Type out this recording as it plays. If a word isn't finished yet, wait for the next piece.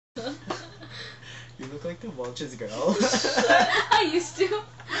You look like the Welch's girl. I used to.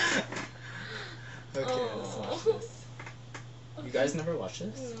 Okay, let's watch this. You guys never watched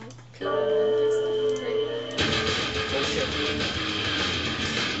this? No. Oh shit.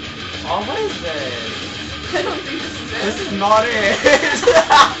 Oh, what is this? I don't think this is it. This is not it.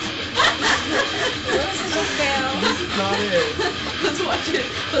 This is a fail. This is not it. Let's watch it.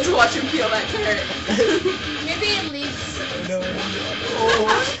 Let's watch him peel that carrot. Maybe it leaves. No. Oh,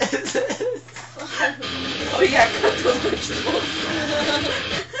 what is this? Oh yeah, cut those vegetables.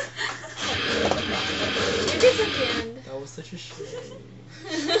 Maybe it's at the end. That was such a shame.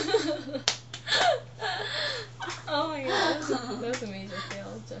 Oh my god. That was a major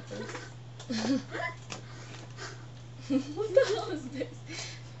fail, Jeffrey. What the hell is this?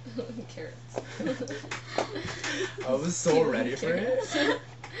 Carrots. I was so ready for it.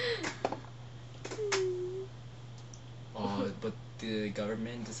 Oh, but the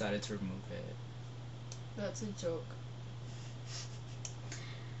government decided to remove it. That's a joke.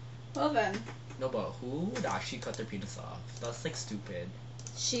 Well then. No, but who would actually cut their penis off? That's like stupid.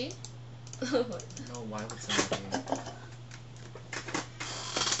 She? No, why would somebody?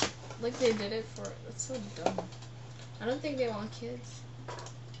 Like they did it for. That's so dumb. I don't think they want kids.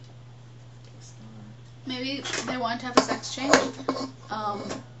 It's not. Maybe they wanted to have a sex change,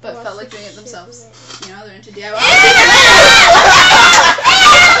 but felt like doing it themselves. You know, they're into DIY.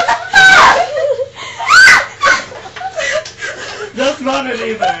 That's not it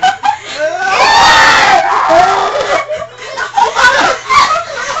either.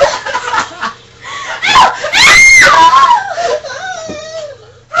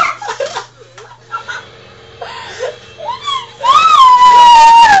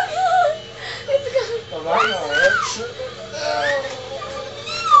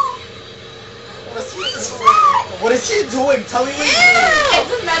 What is she doing? Tell me what she's doing.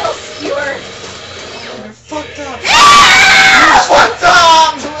 It's a metal skewer. You're fucked up. You're fucked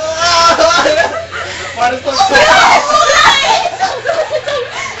up! Why does that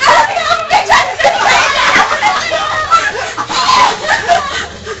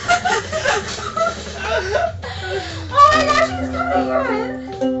Oh my gosh, he's coming in,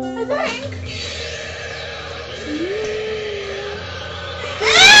 I think.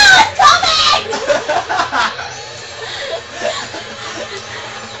 It's coming!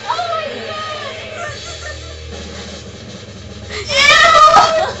 Oh my god! Ew!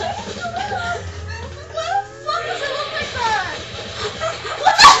 What the fuck does it look like that?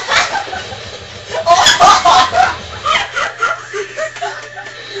 What the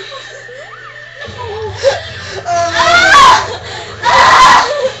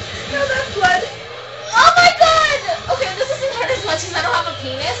No, that's blood. Oh my god! Okay, this doesn't hurt as much because I don't have a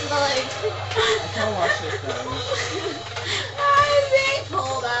penis, but like... I can't watch this now. I'm being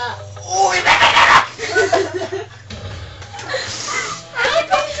pulled up. I like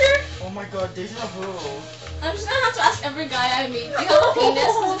picture. Oh my god, deja vu. I'm just gonna have to ask every guy I meet. Do you have a penis?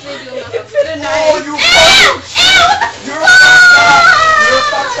 Because if they do, I'm not You fit a Oh, knife. you Ew! fucking... Ew! You're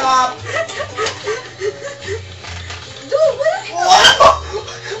fucked up! Dude, what are you What?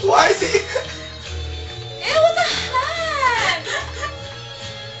 Why is he... Ew, what the heck?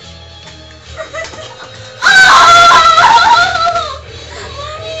 Oh!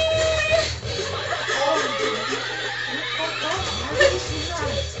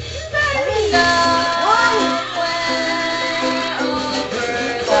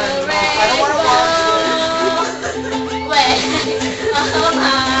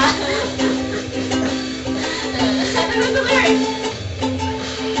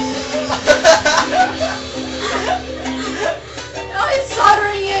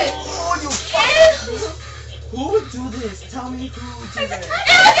 Who would do this? Tell me who would do this.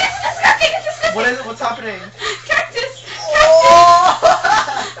 What is it? What's happening? Cactus! Oh!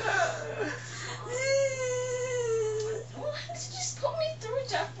 What? Did you just put me through,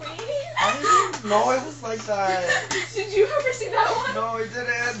 Jeffrey? I didn't know it was like that. Did you ever see that one? No, I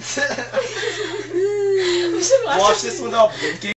didn't. We should Watch this without blinking.